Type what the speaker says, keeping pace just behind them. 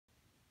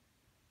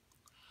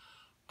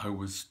I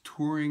was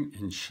touring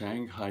in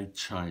Shanghai,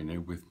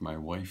 China with my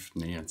wife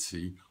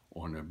Nancy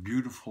on a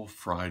beautiful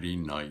Friday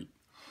night.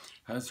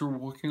 As we're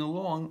walking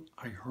along,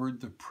 I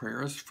heard the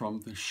prayers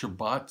from the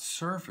Shabbat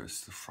service,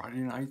 the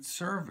Friday night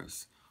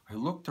service. I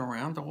looked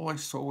around, all I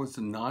saw was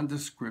a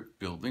nondescript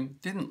building.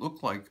 Didn't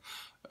look like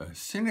a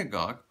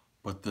synagogue,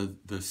 but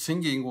the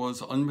singing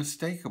was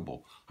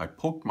unmistakable. I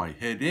poked my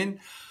head in,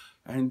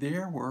 and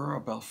there were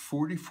about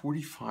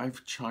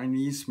 45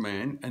 Chinese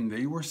men, and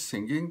they were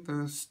singing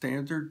the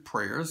standard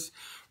prayers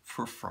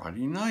for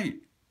Friday night.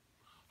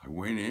 I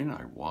went in,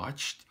 I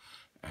watched,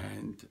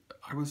 and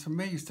I was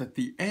amazed. At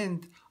the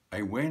end,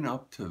 I went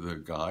up to the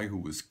guy who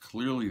was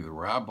clearly the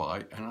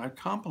rabbi, and I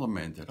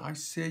complimented. I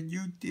said,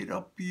 "You did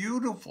a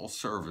beautiful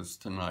service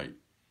tonight."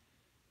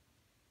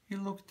 He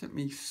looked at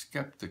me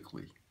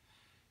skeptically,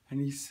 and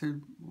he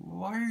said,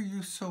 "Why are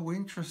you so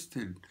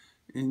interested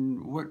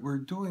in what we're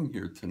doing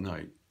here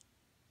tonight?"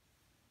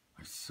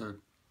 I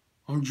said,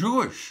 "I'm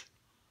Jewish."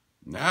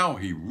 Now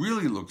he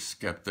really looked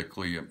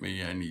skeptically at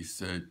me, and he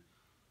said,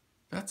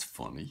 "That's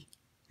funny.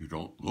 You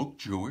don't look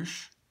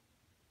Jewish."